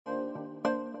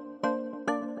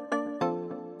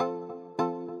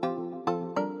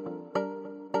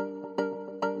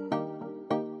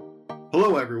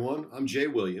Hello, everyone. I'm Jay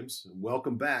Williams, and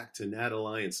welcome back to NAT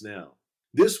Alliance Now.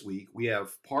 This week, we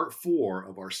have part 4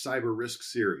 of our cyber risk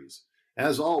series.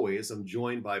 As always, I'm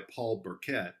joined by Paul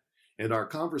Burkett, and our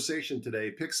conversation today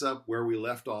picks up where we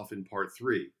left off in part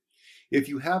 3. If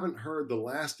you haven't heard the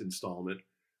last installment,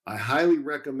 I highly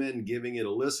recommend giving it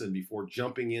a listen before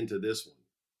jumping into this one.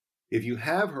 If you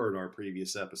have heard our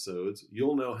previous episodes,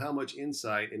 you'll know how much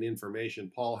insight and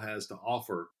information Paul has to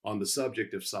offer on the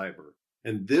subject of cyber.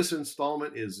 And this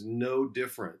installment is no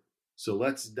different. So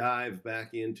let's dive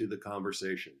back into the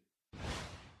conversation.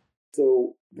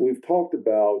 So we've talked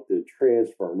about the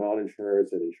transfer,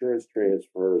 non-insurance and insurance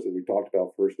transfers, and we talked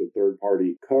about first and third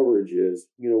party coverages.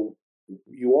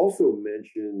 You also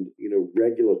mentioned,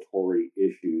 regulatory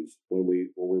issues when we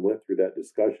went through that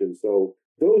discussion. So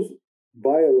those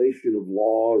violation of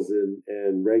laws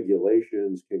and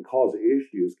regulations can cause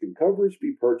issues. Can coverage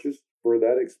be purchased for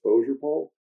that exposure,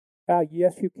 Paul?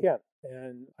 Yes, you can.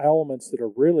 And elements that are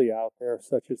really out there,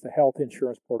 such as the Health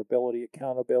Insurance Portability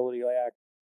Accountability Act,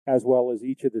 as well as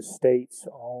each of the states'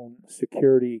 own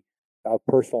security of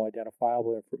personal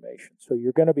identifiable information. So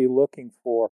you're going to be looking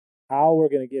for how we're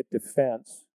going to get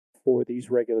defense for these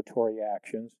regulatory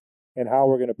actions and how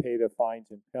we're going to pay the fines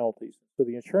and penalties. So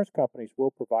the insurance companies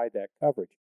will provide that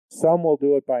coverage. Some will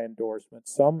do it by endorsement.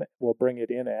 Some will bring it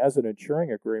in as an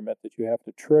insuring agreement that you have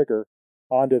to trigger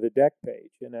onto the deck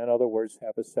page, and in other words,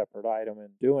 have a separate item in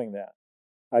doing that.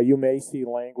 You may see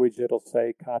language that'll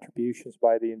say contributions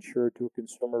by the insured to a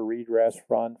consumer redress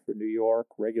fund for New York,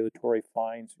 regulatory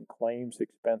fines and claims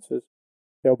expenses.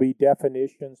 There'll be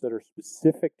definitions that are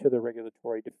specific to the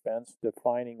regulatory defense,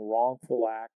 defining wrongful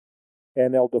act,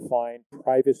 and they'll define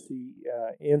privacy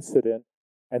incident.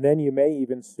 And then you may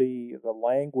even see the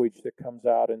language that comes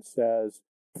out and says,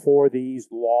 for these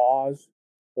laws,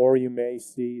 or you may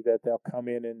see that they'll come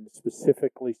in and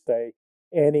specifically say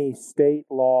any state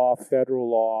law, federal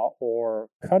law, or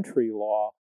country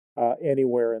law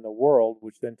anywhere in the world,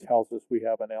 which then tells us we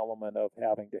have an element of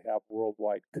having to have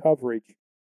worldwide coverage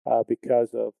because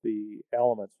of the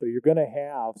elements. So you're going to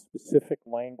have specific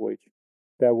language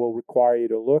that will require you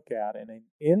to look at, and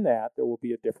in that there will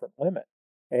be a different limit.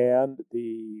 And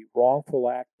the wrongful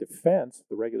act defense,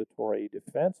 the regulatory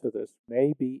defense of this,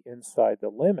 may be inside the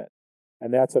limit.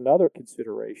 And that's another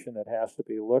consideration that has to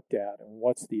be looked at. And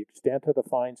what's the extent of the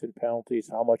fines and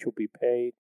penalties? How much will be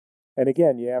paid? And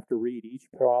again, you have to read each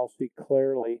policy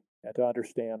clearly and to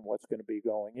understand what's going to be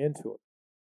going into it.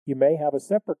 You may have a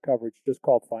separate coverage just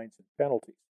called fines and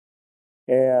penalties.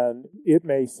 And it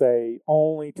may say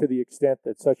only to the extent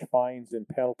that such fines and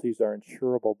penalties are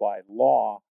insurable by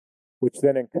law, which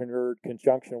then in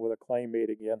conjunction with a claim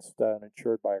made against and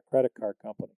insured by a credit card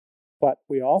company. But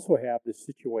we also have this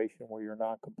situation where you're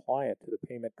non-compliant to the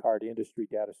Payment Card Industry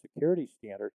Data Security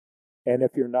Standard. And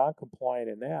if you're non-compliant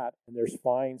in that, and there's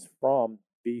fines from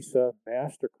Visa,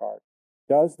 MasterCard,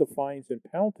 does the fines and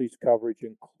penalties coverage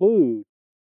include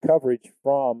coverage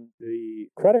from the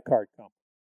credit card company?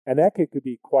 And that could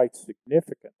be quite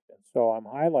significant. And so I'm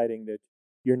highlighting that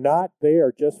you're not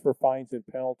there just for fines and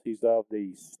penalties of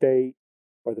the state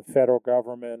or the federal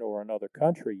government or another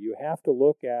country. You have to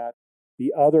look at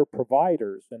the other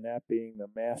providers, and that being the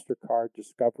MasterCard,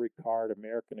 Discovery Card,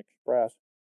 American Express,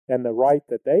 and the right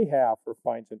that they have for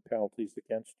fines and penalties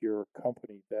against your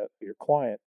company, that your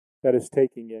client that is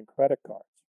taking in credit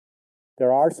cards.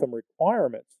 There are some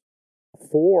requirements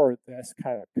for this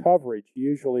kind of coverage.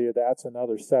 Usually that's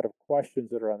another set of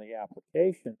questions that are on the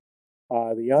application.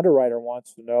 The underwriter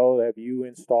wants to know, have you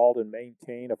installed and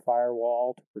maintained a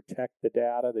firewall to protect the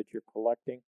data that you're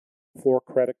collecting for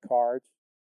credit cards?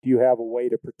 Do you have a way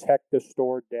to protect the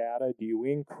stored data? Do you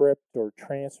encrypt or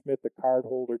transmit the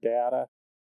cardholder data?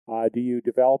 Do you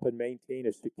develop and maintain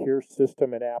a secure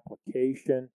system and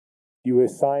application? Do you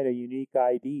assign a unique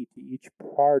ID to each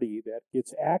party that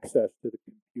gets access to the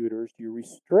computers? Do you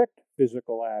restrict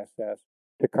physical access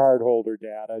to cardholder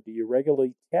data? Do you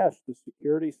regularly test the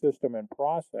security system and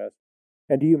process?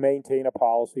 And do you maintain a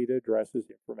policy that addresses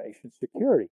information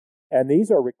security? And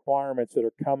these are requirements that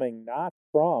are coming not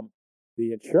from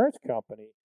the insurance company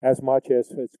as much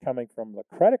as it's coming from the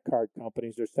credit card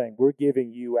companies. They're saying, we're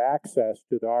giving you access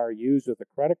to our use of the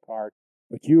credit card,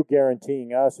 but you're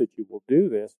guaranteeing us that you will do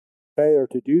this. Failure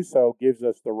to do so gives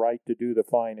us the right to do the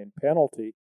fine and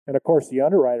penalty. And of course, the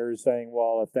underwriter is saying,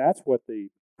 well, if that's what the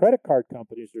credit card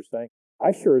companies are saying,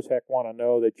 I sure as heck want to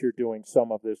know that you're doing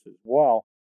some of this as well.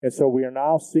 And so we are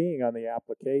now seeing on the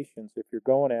applications, if you're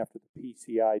going after the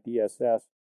PCI DSS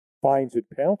fines and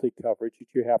penalty coverage, that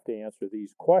you have to answer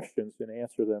these questions and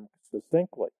answer them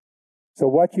succinctly. So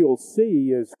what you'll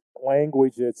see is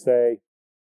language that say,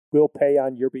 we'll pay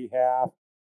on your behalf,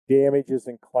 damages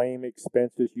and claim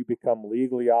expenses you become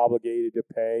legally obligated to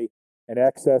pay in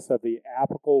excess of the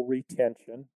applicable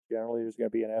retention. Generally, there's going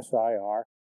to be an SIR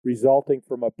resulting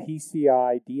from a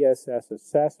PCI DSS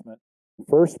assessment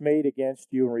first made against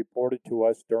you and reported to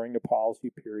us during the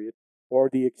policy period or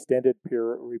the extended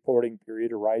reporting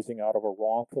period arising out of a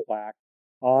wrongful act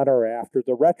on or after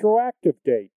the retroactive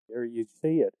date. There you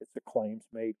see it. It's a claims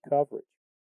made coverage.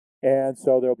 And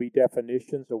so there'll be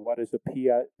definitions of what is a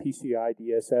PCI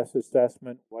DSS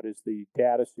assessment, what is the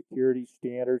data security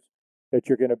standards that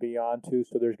you're going to be onto.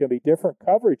 So there's going to be different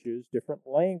coverages, different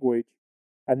language.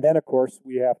 And then, of course,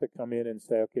 we have to come in and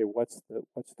say, okay, what's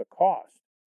the cost?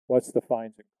 What's the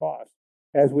fines and costs?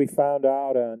 As we found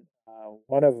out on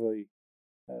one of the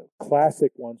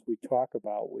classic ones we talk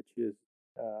about, which is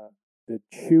the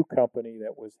shoe company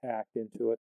that was hacked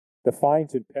into it, the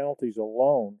fines and penalties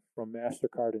alone from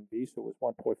MasterCard and Visa was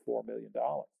 $1.4 million.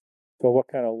 So what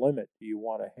kind of limit do you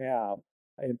want to have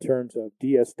in terms of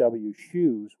DSW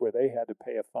shoes where they had to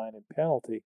pay a fine and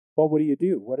penalty? Well, what do you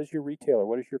do? What does your retailer,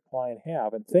 what does your client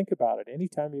have? And think about it.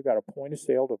 Anytime you've got a point of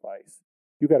sale device,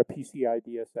 you've got a PCI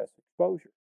DSS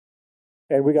exposure.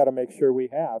 And we got to make sure we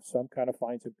have some kind of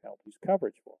fines and penalties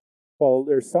coverage for. Well,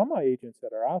 there's some agents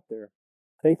that are out there,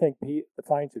 they think the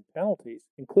fines and penalties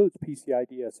includes PCI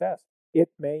DSS. It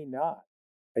may not.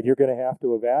 And you're going to have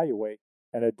to evaluate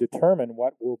and determine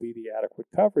what will be the adequate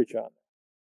coverage on them.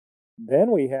 Then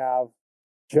we have,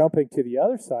 jumping to the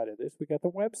other side of this, we got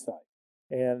the website.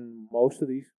 And most of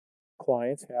these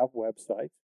clients have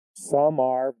websites. Some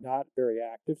are not very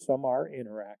active, some are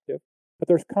interactive, but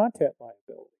there's content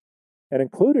liability. And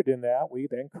included in that, we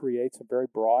then create some very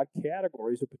broad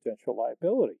categories of potential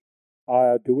liability.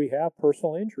 Do we have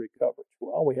personal injury coverage?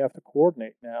 Well, we have to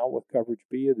coordinate now with coverage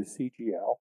B of the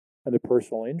CGL and the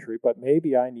personal injury, but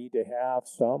maybe I need to have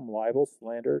some libel,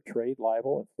 slander, trade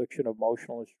libel, infliction of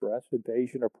emotional distress,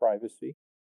 invasion of privacy,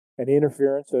 and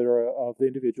interference of the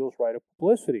individual's right of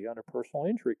publicity under personal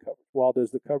injury coverage. Well,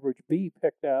 does the coverage B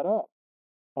pick that up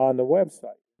on the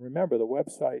website? Remember, the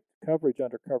website coverage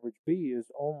under coverage B is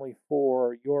only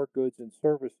for your goods and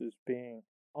services being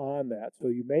on that. So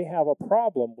you may have a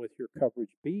problem with your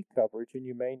coverage B coverage, and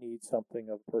you may need something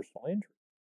of personal injury.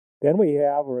 Then we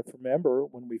have, or remember,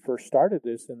 when we first started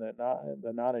this in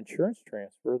the non-insurance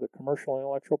transfer, the commercial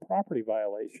intellectual property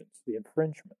violations, the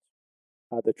infringements,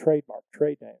 the trademark,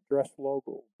 trade name, address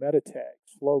logo, meta tag,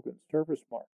 slogan, service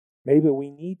mark. Maybe we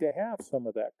need to have some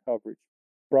of that coverage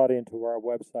brought into our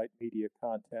website media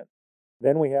content.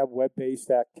 Then we have web-based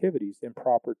activities,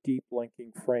 improper deep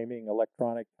linking, framing,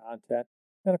 electronic content.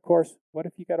 And of course, what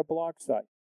if you got a blog site?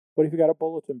 What if you got a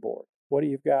bulletin board? What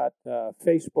if you've got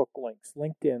Facebook links,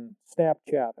 LinkedIn,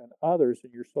 Snapchat, and others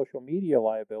in your social media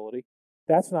liability?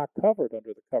 That's not covered under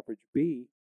the coverage B.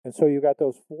 And so you've got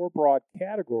those four broad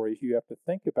categories you have to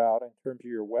think about in terms of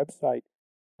your website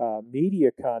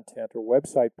media content or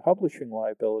website publishing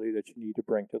liability that you need to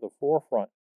bring to the forefront.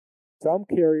 Some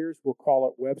carriers will call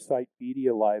it website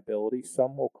media liability,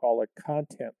 some will call it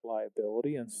content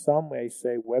liability, and some may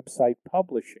say website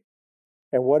publishing.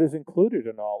 And what is included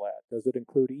in all that? Does it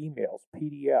include emails,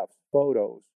 PDFs,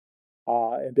 photos?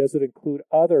 And does it include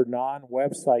other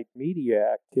non-website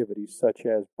media activities such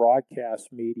as broadcast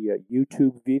media,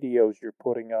 YouTube videos you're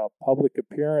putting up, public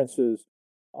appearances,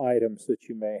 items that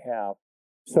you may have?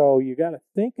 So you got to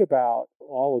think about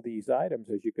all of these items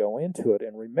as you go into it.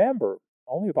 And remember,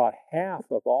 only about half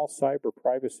of all cyber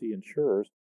privacy insurers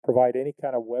provide any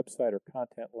kind of website or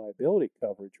content liability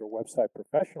coverage or website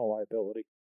professional liability.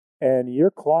 And your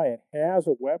client has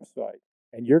a website,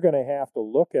 and you're going to have to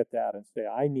look at that and say,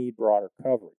 I need broader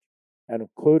coverage. And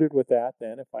included with that,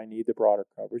 then, if I need the broader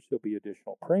coverage, there'll be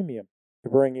additional premium to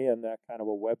bring in that kind of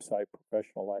a website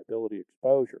professional liability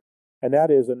exposure. And that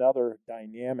is another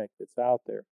dynamic that's out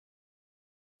there.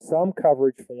 Some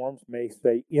coverage forms may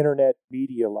say internet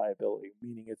media liability,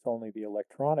 meaning it's only the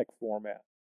electronic format.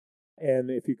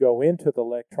 And if you go into the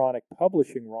electronic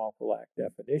publishing wrongful act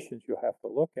definitions, you'll have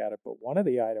to look at it. But one of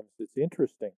the items that's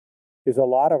interesting is a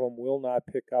lot of them will not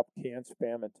pick up CAN,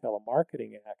 spam, and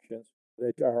telemarketing actions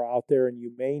that are out there, and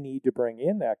you may need to bring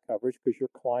in that coverage because your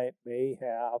client may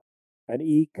have an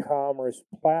e-commerce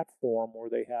platform where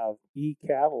they have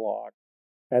e-catalog,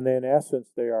 and then in essence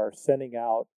they are sending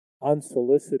out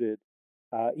unsolicited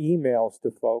emails to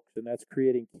folks, and that's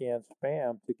creating CAN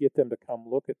spam to get them to come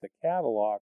look at the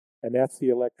catalog, and that's the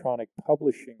electronic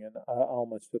publishing and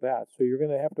elements to that. So you're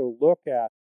going to have to look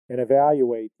at and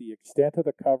evaluate the extent of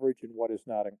the coverage and what is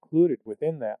not included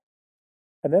within that.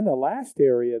 And then the last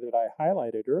area that I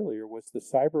highlighted earlier was the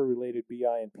cyber-related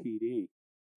BI and PD.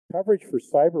 coverage for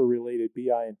cyber-related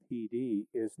BI and PD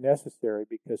is necessary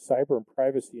because cyber and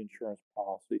privacy insurance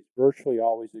policies virtually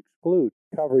always exclude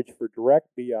coverage for direct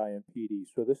BI and PD.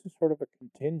 So this is sort of a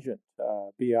contingent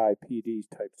BI PD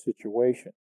type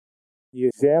situation. The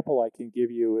example I can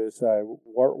give you is I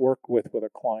worked with a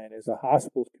client is a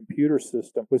hospital's computer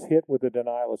system was hit with a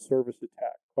denial of service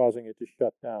attack, causing it to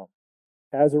shut down.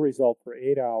 As a result, for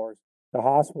 8 hours, the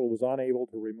hospital was unable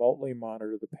to remotely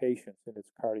monitor the patients in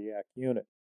its cardiac unit.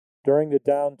 During the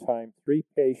downtime, 3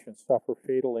 patients suffered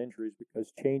fatal injuries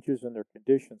because changes in their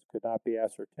conditions could not be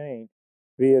ascertained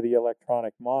via the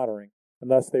electronic monitoring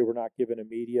unless they were not given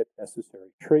immediate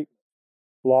necessary treatment.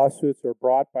 Lawsuits are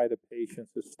brought by the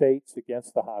patients' estates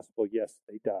against the hospital, yes,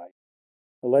 they died,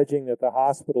 alleging that the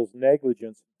hospital's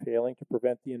negligence in failing to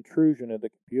prevent the intrusion of the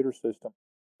computer system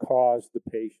caused the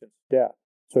patient's death.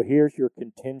 So here's your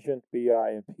contingent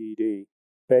BI and PD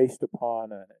based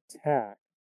upon an attack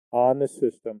on the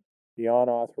system, the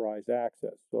unauthorized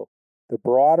access. So the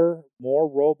broader, more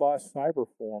robust cyber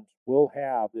forms will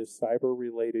have this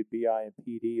cyber-related BI and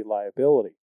PD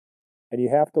liability. And you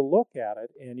have to look at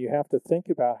it and you have to think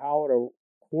about how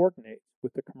it coordinates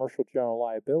with the commercial general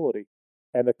liability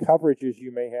and the coverages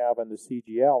you may have in the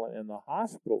CGL. And in the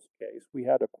hospital's case, we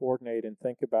had to coordinate and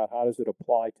think about how does it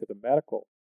apply to the medical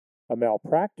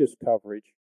malpractice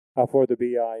coverage for the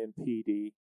BI and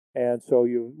PD. And so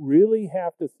you really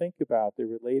have to think about the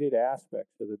related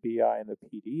aspects of the BI and the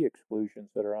PD exclusions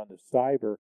that are on the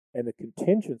cyber and the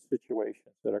contingent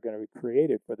situations that are going to be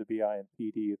created for the BI and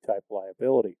PD type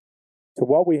liability. So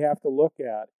what we have to look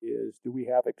at is, do we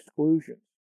have exclusions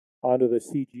under the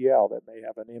CGL that may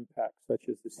have an impact, such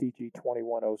as the CG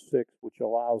 2106, which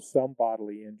allows some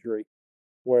bodily injury,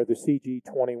 where the CG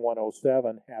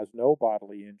 2107 has no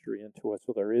bodily injury into it,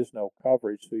 so there is no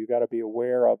coverage. So you've got to be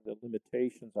aware of the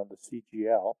limitations on the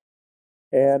CGL.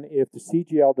 And if the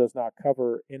CGL does not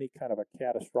cover any kind of a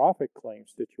catastrophic claim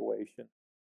situation,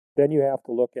 then you have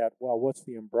to look at, well, what's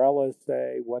the umbrella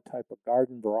say? What type of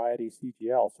garden variety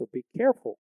CGL? So be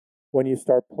careful when you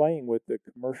start playing with the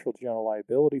commercial general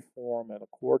liability form and the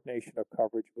coordination of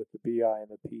coverage with the BI and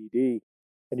the PD.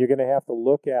 And you're going to have to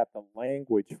look at the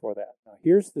language for that. Now,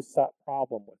 here's the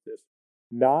problem with this.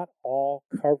 Not all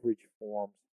coverage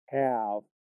forms have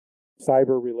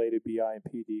cyber-related BI and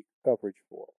PD coverage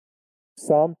for it.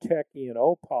 Some tech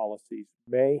E&O policies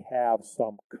may have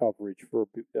some coverage for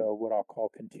what I'll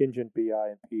call contingent BI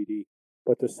and PD,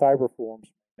 but the cyber forms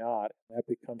may not. And that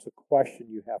becomes a question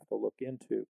you have to look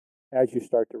into as you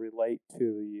start to relate to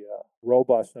the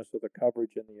robustness of the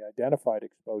coverage and the identified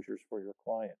exposures for your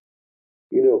client.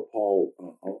 You know, Paul,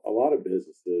 a lot of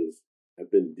businesses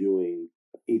have been doing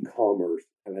e-commerce,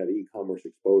 have had e-commerce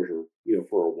exposure,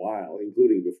 for a while,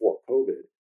 including before COVID.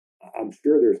 I'm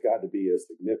sure there's got to be a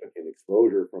significant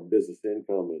exposure from business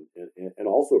income and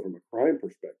also from a crime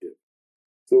perspective.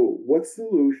 So what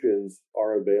solutions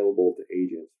are available to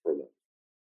agents for them?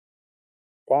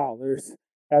 Wow,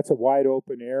 that's a wide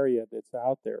open area that's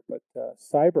out there. But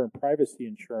cyber and privacy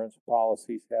insurance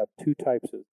policies have 2 types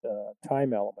of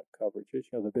time element coverages,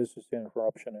 the business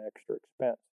interruption and extra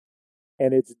expense.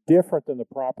 And it's different than the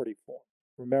property form.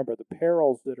 Remember, the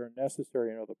perils that are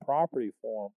necessary under the property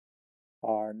form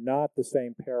are not the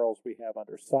same perils we have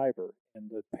under cyber.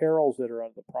 And the perils that are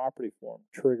under the property form,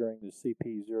 triggering the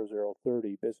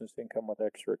CP0030, business income with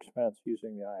extra expense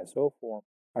using the ISO form,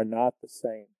 are not the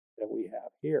same that we have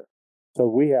here. So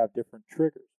we have different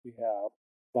triggers. We have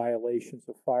violations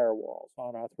of firewalls,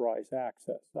 unauthorized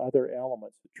access, other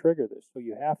elements that trigger this. So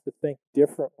you have to think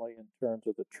differently in terms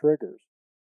of the triggers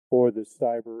for the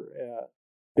cyber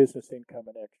business income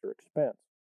and extra expense.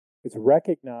 It's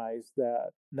recognized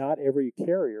that not every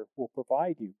carrier will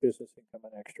provide you business income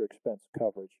and extra expense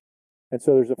coverage. And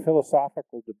so there's a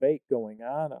philosophical debate going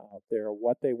on out there,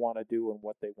 what they want to do and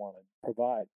what they want to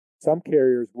provide. Some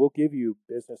carriers will give you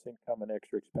business income and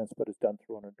extra expense, but it's done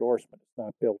through an endorsement. It's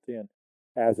not built in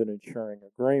as an insuring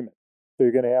agreement. So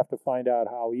you're going to have to find out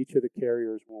how each of the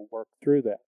carriers will work through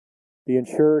that. The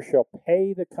insurer shall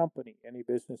pay the company any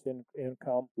business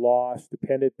income loss,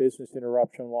 dependent business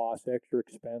interruption loss, extra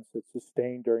expense that's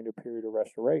sustained during the period of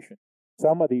restoration.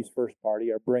 Some of these first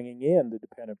party are bringing in the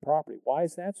dependent property. Why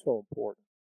is that so important?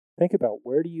 Think about,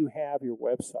 where do you have your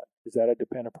website? Is that a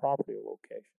dependent property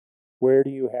location? Where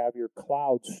do you have your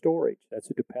cloud storage?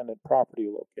 That's a dependent property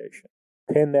location.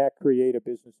 Can that create a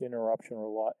business interruption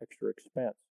or extra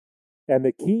expense? And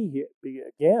the key,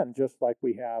 again, just like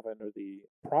we have under the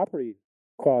property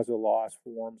cause of loss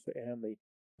forms and the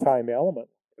time element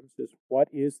forms, is what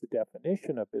is the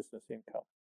definition of business income?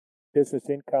 Business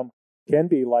income can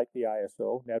be like the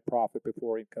ISO, net profit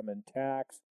before income and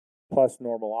tax, plus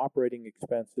normal operating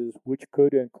expenses, which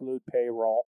could include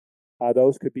payroll.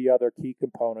 Those could be other key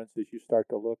components as you start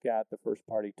to look at the first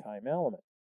party time element.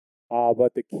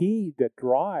 But the key that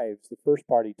drives the first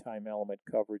party time element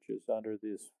coverages under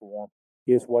this form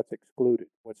is what's excluded,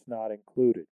 what's not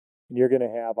included. And you're going to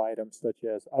have items such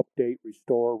as update,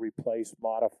 restore, replace,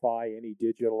 modify any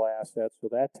digital assets. So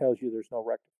that tells you there's no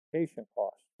rectification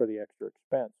cost for the extra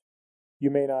expense.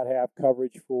 You may not have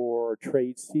coverage for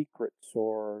trade secrets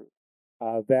or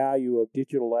value of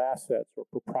digital assets or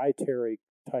proprietary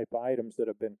type items that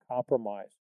have been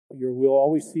compromised. We'll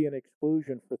always see an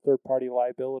exclusion for third-party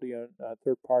liability and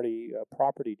third-party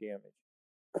property damage.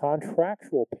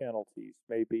 Contractual penalties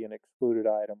may be an excluded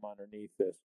item underneath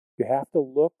this. You have to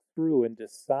look through and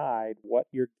decide what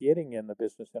you're getting in the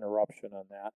business interruption on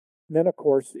that. And then, of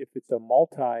course, if it's a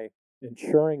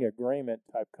multi-insuring agreement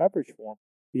type coverage form,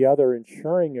 the other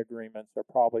insuring agreements are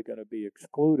probably going to be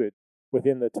excluded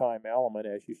within the time element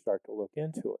as you start to look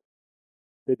into it.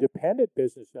 The dependent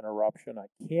business interruption, I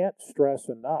can't stress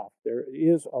enough, there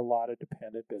is a lot of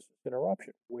dependent business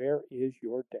interruption. Where is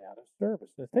your data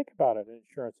service? And think about it, an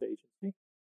insurance agency.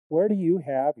 Where do you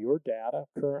have your data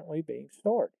currently being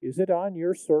stored? Is it on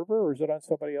your server or is it on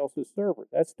somebody else's server?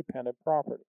 That's dependent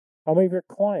property. How many of your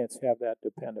clients have that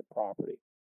dependent property?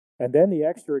 And then the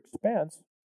extra expense,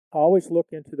 always look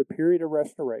into the period of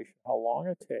restoration, how long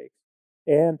it takes,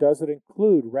 and does it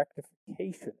include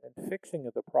rectification and fixing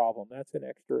of the problem? That's an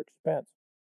extra expense.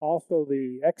 Also,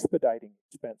 the expediting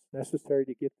expense necessary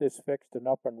to get this fixed and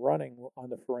up and running on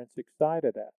the forensic side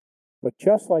of that. But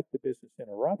just like the business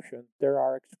interruption, there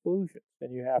are exclusions,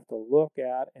 and you have to look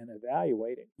at and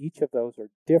evaluate, and each of those are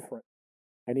different.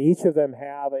 And each of them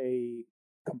have a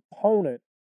component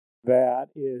that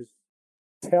is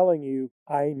telling you,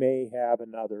 I may have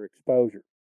another exposure.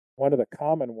 One of the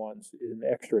common ones in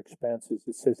extra expenses,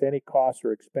 it says any costs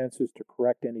or expenses to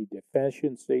correct any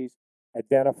deficiencies,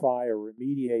 identify or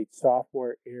remediate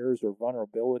software errors or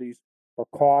vulnerabilities, or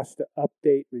cost to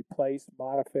update, replace,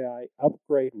 modify,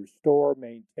 upgrade, restore,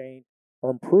 maintain,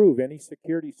 or improve any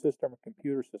security system or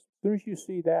computer system. As soon as you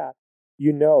see that,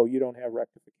 you know you don't have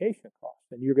rectification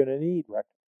costs, and you're going to need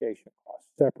rectification costs,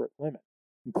 separate limit.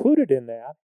 Included in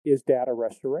that is data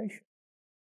restoration.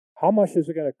 How much is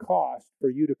it going to cost for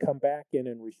you to come back in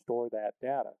and restore that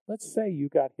data? Let's say you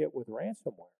got hit with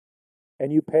ransomware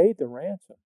and you paid the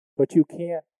ransom, but you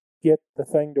can't get the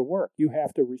thing to work. You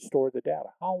have to restore the data.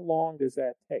 How long does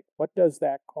that take? What does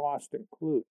that cost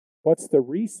include? What's the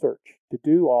research to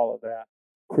do all of that?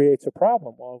 Creates a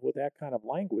problem. Well, with that kind of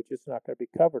language, it's not going to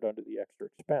be covered under the extra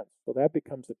expense. So that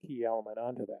becomes a key element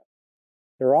onto that.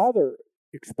 There are other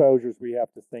exposures we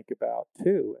have to think about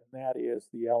too, and that is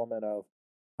the element of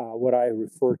what I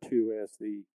refer to as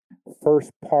the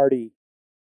first party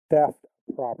theft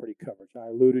property coverage. I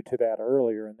alluded to that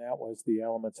earlier, and that was the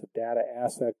elements of data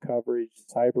asset coverage,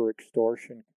 cyber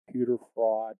extortion, computer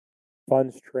fraud,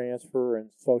 funds transfer, and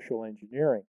social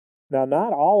engineering. Now,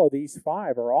 not all of these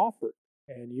 5 are offered,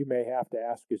 and you may have to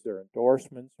ask, is there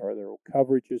endorsements? Are there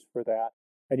coverages for that?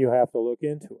 And you have to look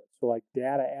into it. So like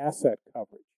data asset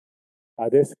coverage.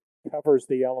 This covers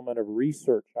the element of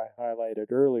research I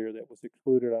highlighted earlier that was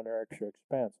excluded under extra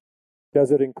expense.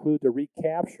 Does it include the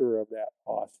recapture of that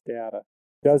lost data?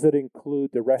 Does it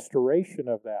include the restoration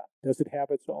of that? Does it have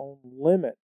its own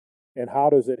limit? And how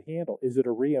does it handle? Is it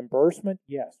a reimbursement?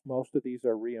 Yes, most of these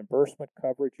are reimbursement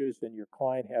coverages, and your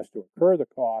client has to incur the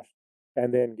cost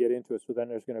and then get into it. So then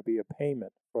there's going to be a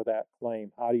payment for that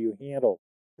claim. How do you handle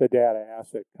the data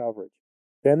asset coverage?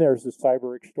 Then there's the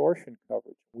cyber extortion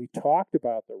coverage. We talked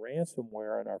about the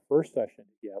ransomware in our first session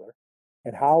together,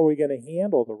 and how are we going to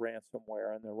handle the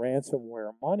ransomware and the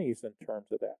ransomware monies in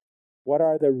terms of that? What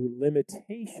are the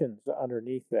limitations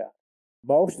underneath that?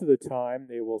 Most of the time,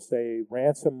 they will say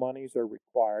ransom monies are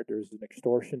required. There's an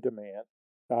extortion demand.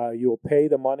 You'll pay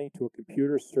the money to a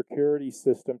computer security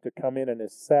system to come in and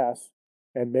assess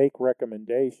and make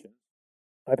recommendations.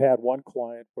 I've had one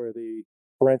client where the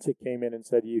forensic came in and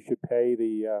said you should pay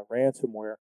the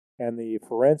ransomware, and the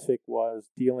forensic was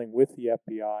dealing with the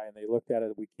FBI, and they looked at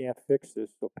it, we can't fix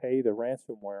this, so pay the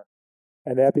ransomware.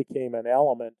 And that became an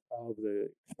element of the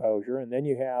exposure. And then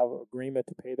you have agreement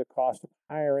to pay the cost of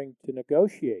hiring to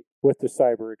negotiate with the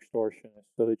cyber extortionist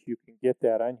so that you can get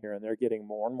that on here. And they're getting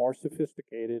more and more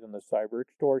sophisticated in the cyber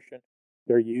extortion.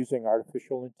 They're using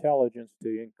artificial intelligence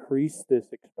to increase this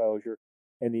exposure.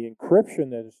 And the encryption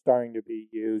that is starting to be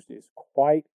used is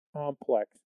quite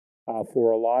complex for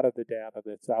a lot of the data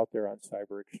that's out there on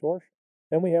cyber extortion.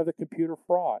 Then we have the computer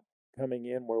fraud coming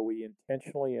in, where we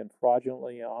intentionally and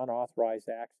fraudulently unauthorized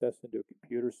access into a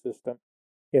computer system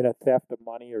in a theft of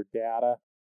money or data.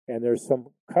 And there's some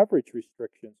coverage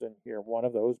restrictions in here. One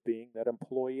of those being that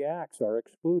employee acts are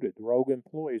excluded. Rogue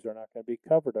employees are not going to be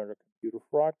covered under computer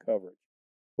fraud coverage.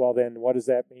 Well, then what does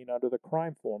that mean under the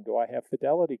crime form? Do I have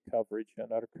fidelity coverage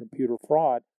and under computer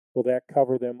fraud? Will that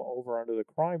cover them over under the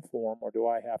crime form, or do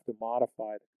I have to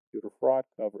modify the computer fraud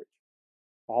coverage?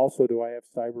 Also, do I have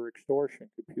cyber extortion,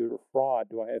 computer fraud?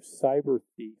 Do I have cyber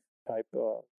thief type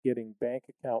getting bank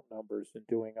account numbers and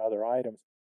doing other items?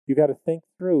 You got to think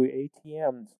through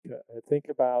ATMs, think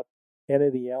about any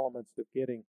of the elements of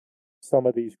getting some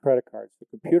of these credit cards. The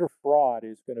computer fraud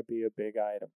is going to be a big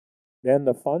item. Then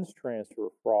the funds transfer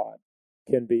fraud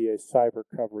can be a cyber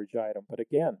coverage item. But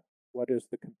again, what is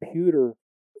the computer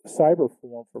cyber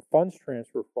form for funds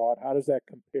transfer fraud? How does that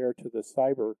compare to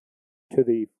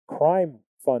the crime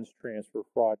funds transfer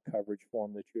fraud coverage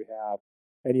form that you have?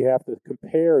 And you have to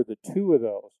compare the two of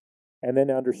those and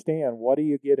then understand what do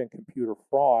you get in computer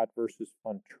fraud versus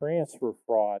fund transfer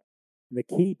fraud. And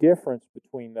the key difference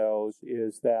between those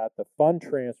is that the fund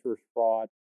transfer fraud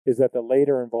is that the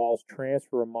later involves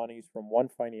transfer of monies from one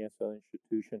financial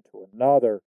institution to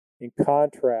another. In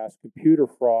contrast, computer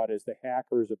fraud is the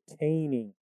hackers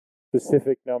obtaining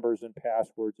specific numbers and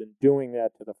passwords and doing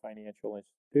that to the financial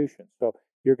institution. So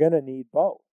you're going to need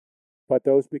both. But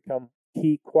those become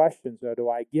key questions. Do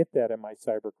I get that in my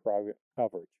cyber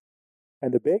coverage?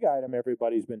 And the big item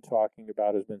everybody's been talking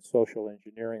about has been social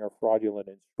engineering or fraudulent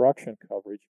instruction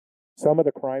coverage. Some of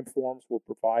the crime forms will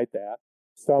provide that.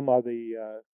 Some of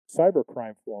the cyber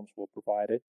crime forms will provide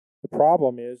it. The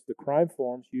problem is the crime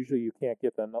forms, usually you can't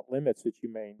get the limits that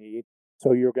you may need.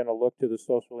 So you're going to look to the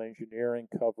social engineering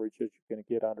coverage that you're going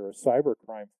to get under a cyber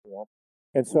crime form.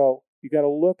 And so you got to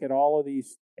look at all of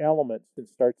these elements and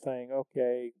start saying,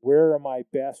 okay, where am I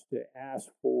best to ask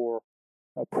for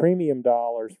premium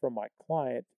dollars from my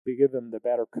client to give them the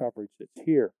better coverage that's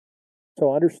here?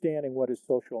 So understanding what is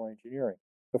social engineering,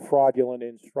 the fraudulent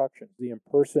instructions, the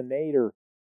impersonator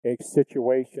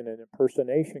situation and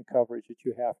impersonation coverage that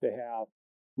you have to have,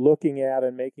 looking at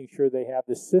and making sure they have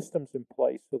the systems in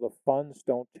place so the funds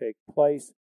don't take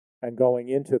place and going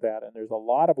into that. And there's a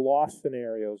lot of loss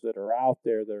scenarios that are out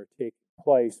there that are taking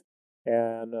place.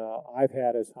 And I've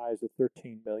had as high as a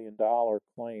 $13 million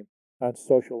claim on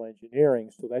social engineering.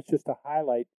 So that's just to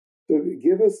highlight. So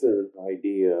give us an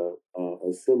idea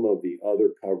of some of the other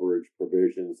coverage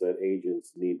provisions that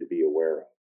agents need to be aware of.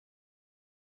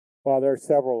 Well, there are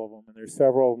several of them, and there's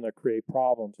several of them that create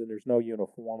problems, and there's no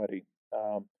uniformity.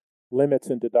 Limits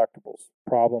and deductibles,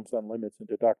 problems on limits and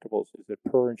deductibles. Is it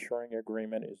per insuring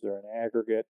agreement? Is there an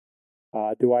aggregate?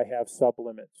 Do I have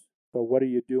sublimits? So what are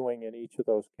you doing in each of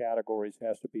those categories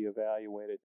has to be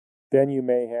evaluated. Then you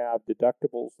may have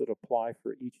deductibles that apply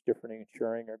for each different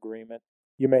insuring agreement.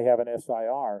 You may have an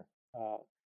SIR.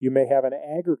 You may have an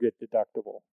aggregate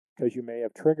deductible because you may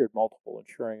have triggered multiple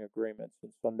insuring agreements.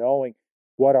 And so knowing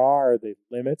what are the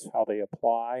limits, how they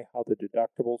apply, how the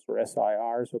deductibles or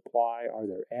SIRs apply, are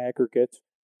there aggregates,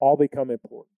 all become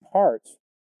important parts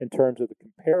in terms of the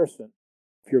comparison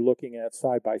if you're looking at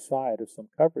side by side of some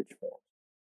coverage forms.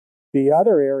 The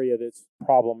other area that's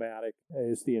problematic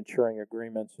is the insuring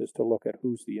agreements, is to look at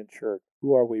who's the insured.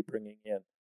 Who are we bringing in?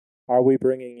 Are we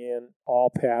bringing in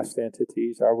all past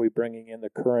entities? Are we bringing in the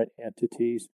current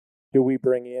entities? Do we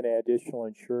bring in additional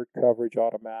insured coverage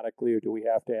automatically, or do we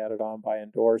have to add it on by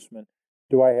endorsement?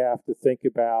 Do I have to think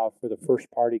about, for the first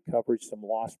party coverage, some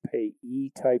loss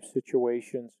payee type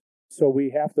situations? So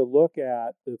we have to look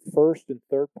at the first and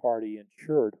third party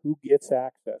insured, who gets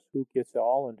access, who gets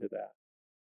all into that.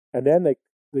 And then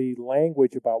the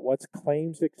language about what's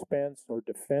claims expense or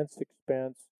defense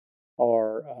expense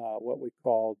or what we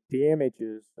call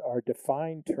damages are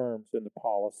defined terms in the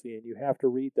policy, and you have to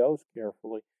read those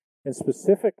carefully. And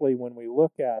specifically, when we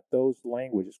look at those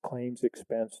languages, claims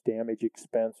expense, damage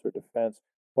expense, or defense,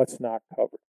 what's not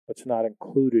covered, what's not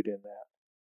included in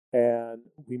that. And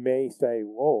we may say,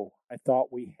 whoa, I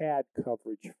thought we had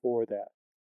coverage for that.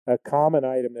 A common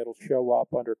item that'll show up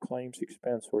under claims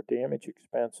expense or damage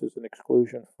expense is an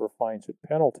exclusion for fines and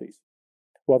penalties.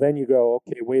 Well, then you go,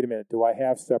 okay, wait a minute, do I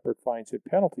have separate fines and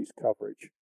penalties coverage?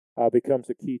 Becomes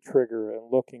a key trigger in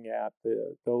looking at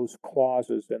those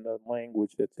clauses and the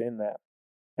language that's in that.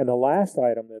 And the last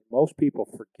item that most people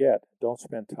forget, don't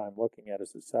spend time looking at,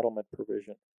 is the settlement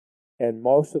provision. And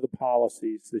most of the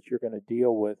policies that you're going to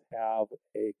deal with have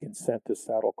a consent to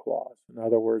settle clause. In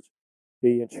other words,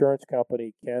 the insurance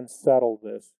company can settle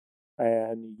this,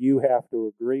 and you have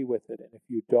to agree with it. And if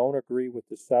you don't agree with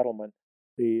the settlement,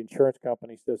 the insurance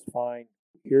company says, fine,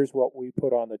 here's what we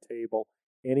put on the table.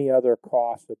 Any other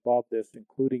costs above this,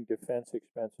 including defense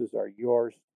expenses, are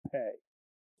yours to pay.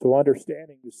 So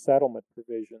understanding the settlement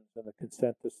provisions and the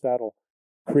consent to settle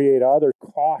create other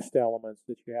cost elements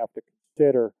that you have to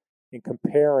consider in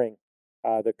comparing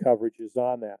the coverages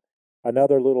on that.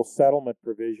 Another little settlement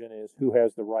provision is who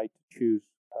has the right to choose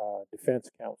defense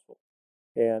counsel.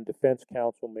 And defense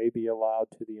counsel may be allowed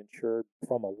to the insured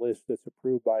from a list that's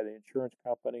approved by the insurance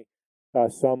company.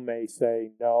 Some may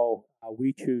say, no,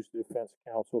 we choose the defense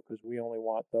counsel because we only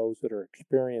want those that are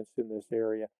experienced in this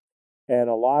area. And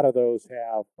a lot of those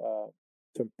have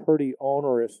some pretty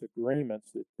onerous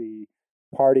agreements that the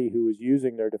party who is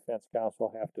using their defense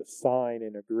counsel have to sign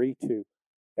and agree to.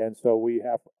 And so we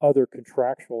have other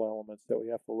contractual elements that we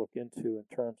have to look into in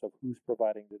terms of who's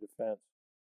providing the defense.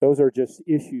 Those are just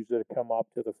issues that come up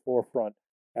to the forefront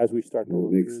as we start to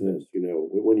look makes through sense. this. You know,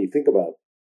 when you think about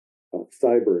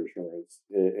cyber insurance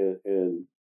and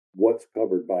what's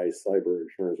covered by cyber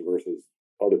insurance versus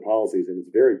other policies, and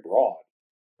it's very broad.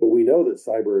 But we know that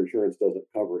cyber insurance doesn't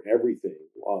cover everything.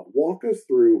 Walk us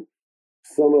through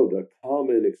some of the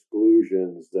common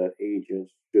exclusions that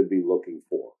agents should be looking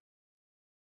for.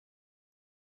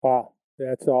 Wow,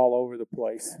 that's all over the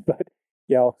place. But,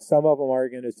 some of them are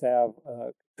going to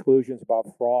have exclusions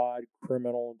about fraud,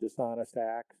 criminal, dishonest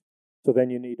acts. So then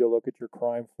you need to look at your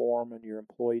crime form and your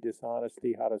employee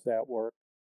dishonesty. How does that work?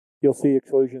 You'll see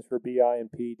exclusions for BI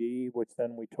and PD, which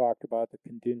then we talked about the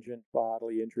contingent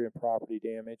bodily injury and property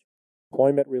damage.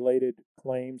 Employment-related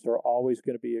claims are always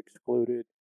going to be excluded.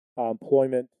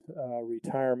 Employment,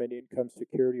 retirement, income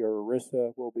security, or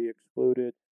ERISA will be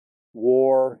excluded.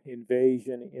 War,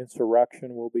 invasion,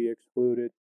 insurrection will be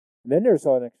excluded. And then there's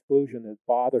an exclusion that's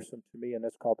bothersome to me, and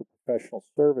that's called the professional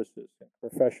services. And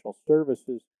professional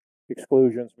services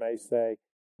exclusions may say,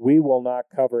 we will not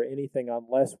cover anything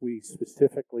unless we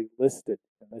specifically list it.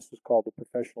 And this is called the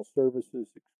professional services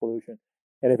exclusion.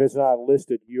 And if it's not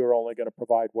listed, you're only going to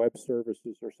provide web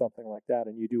services or something like that,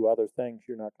 and you do other things,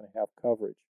 you're not going to have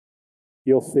coverage.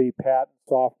 You'll see patent,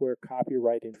 software,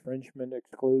 copyright infringement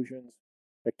exclusions,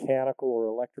 mechanical or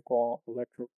electrical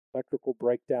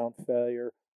breakdown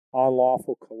failure,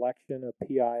 unlawful collection of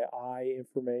PII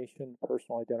information,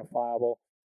 personal identifiable,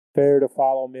 failure to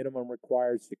follow minimum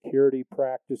required security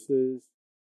practices.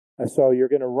 And so you're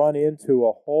going to run into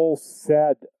a whole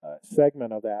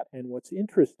segment of that. And what's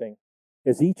interesting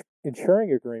is each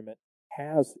insuring agreement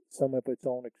has some of its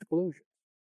own exclusions.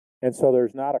 And so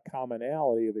there's not a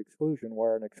commonality of exclusion,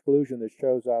 where an exclusion that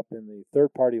shows up in the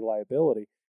third-party liability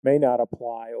may not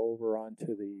apply over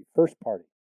onto the first party.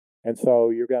 And so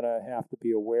you're going to have to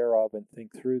be aware of and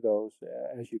think through those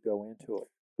as you go into it.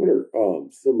 What are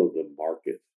some of the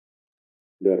markets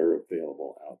that are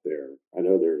available out there? I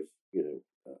know there's,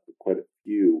 quite a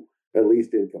few, at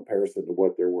least in comparison to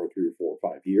what there were 3 or 4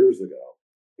 or 5 years ago.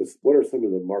 But what are some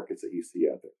of the markets that you see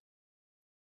out there?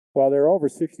 Well, there are over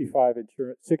 65,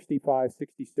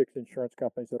 66 insurance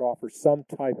companies that offer some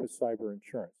type of cyber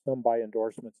insurance, some by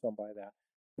endorsement, some by that.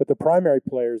 But the primary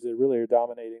players that really are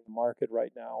dominating the market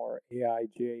right now are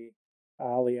AIG,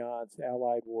 Allianz,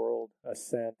 Allied World,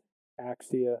 Ascent,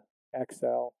 Axia,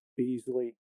 XL,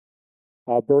 Beasley,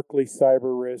 Berkeley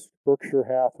Cyber Risk, Berkshire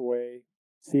Hathaway,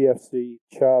 CFC,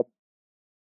 Chubb,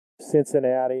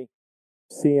 Cincinnati,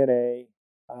 CNA.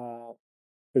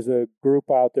 There's a group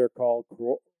out there called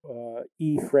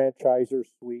eFranchiser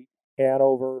Suite,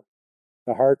 Hanover,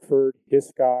 the Hartford,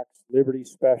 Hiscox, Liberty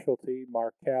Specialty,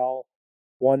 Markel,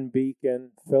 One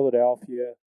Beacon,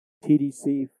 Philadelphia,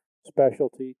 TDC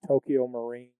Specialty, Tokyo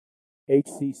Marine,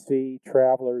 HCC,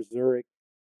 Travelers, Zurich,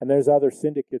 and there's other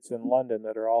syndicates in London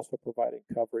that are also providing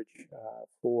coverage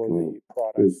for the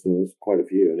product. There's quite a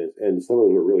few, and some of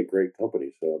them are really great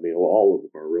companies. So all of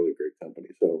them are really great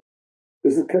companies. So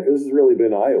this has really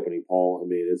been eye-opening, Paul.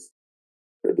 It's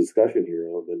a discussion here,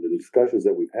 and the discussions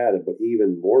that we've had, but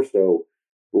even more so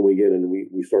when we get in,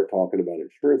 we start talking about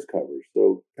insurance coverage.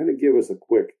 So kind of give us a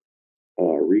quick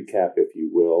recap, if you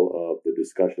will, of the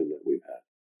discussion that we've had.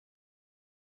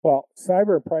 Well,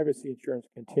 cyber and privacy insurance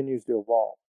continues to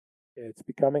evolve. It's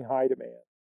becoming high demand,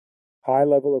 high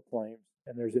level of claims,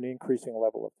 and there's an increasing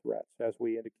level of threats, as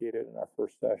we indicated in our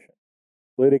first session.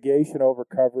 Litigation over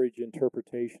coverage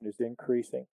interpretation is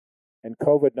increasing, and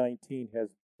COVID-19 has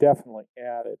definitely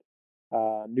added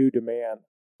new demand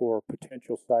for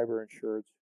potential cyber insureds.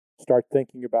 Start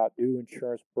thinking about new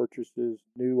insurance purchases,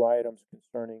 new items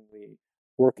concerning the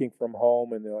working from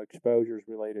home and the exposures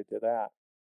related to that.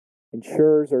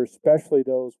 Insurers, or especially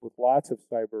those with lots of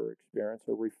cyber experience,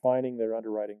 are refining their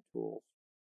underwriting tools.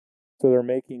 So they're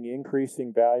making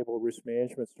increasing valuable risk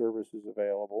management services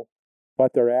available,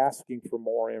 but they're asking for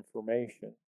more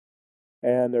information.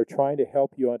 and they're trying to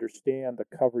help you understand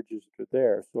the coverages that are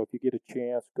there. So if you get a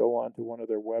chance, go onto one of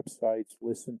their websites,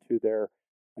 listen to their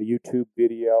YouTube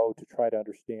video to try to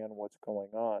understand what's going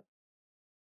on.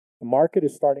 The market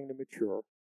is starting to mature.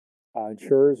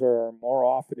 Insurers are more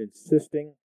often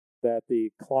insisting that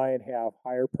the client have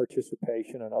higher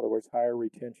participation, in other words, higher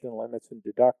retention limits and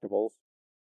deductibles,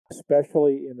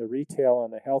 especially in the retail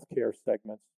and the healthcare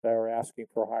segments that are asking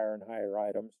for higher and higher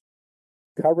items.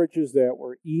 Coverages that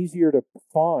were easier to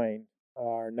find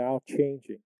are now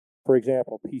changing. For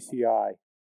example, PCI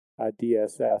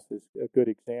DSS is a good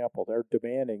example. They're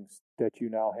demanding that you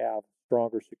now have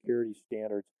stronger security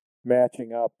standards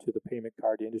matching up to the payment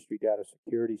card industry data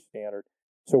security standard.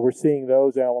 So we're seeing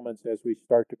those elements as we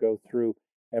start to go through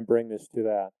and bring this to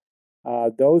that.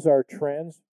 Those are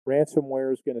trends.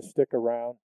 Ransomware is going to stick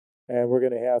around, and we're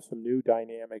going to have some new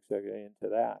dynamics that get into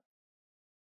that.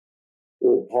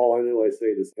 Well, Paul, I know I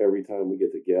say this every time we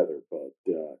get together, but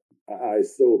I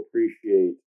so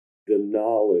appreciate the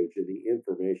knowledge and the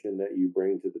information that you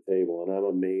bring to the table. And I'm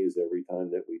amazed every time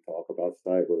that we talk about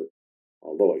cyber,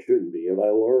 although I shouldn't be. And I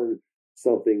learn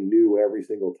something new every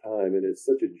single time. And it's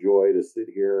such a joy to sit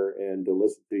here and to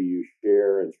listen to you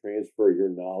share and transfer your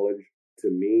knowledge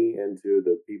to me and to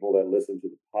the people that listen to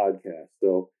the podcast.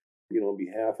 So, on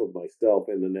behalf of myself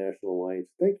and the National Alliance,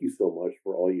 thank you so much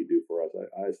for all you do for us.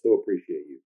 I so appreciate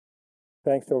you.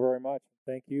 Thanks so very much.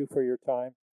 Thank you for your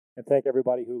time. And thank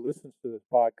everybody who listens to this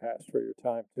podcast for your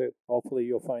time, too. Hopefully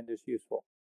you'll find this useful.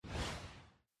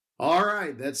 All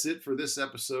right, that's it for this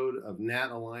episode of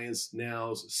Nat Alliance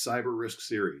Now's Cyber Risk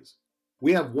Series.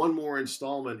 We have one more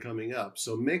installment coming up,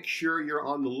 so make sure you're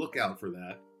on the lookout for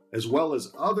that, as well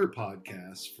as other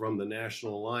podcasts from the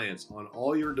National Alliance on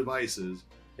all your devices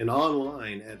and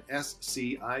online at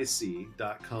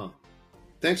scic.com.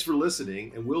 Thanks for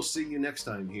listening, and we'll see you next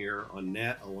time here on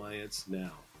Nat Alliance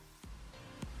Now.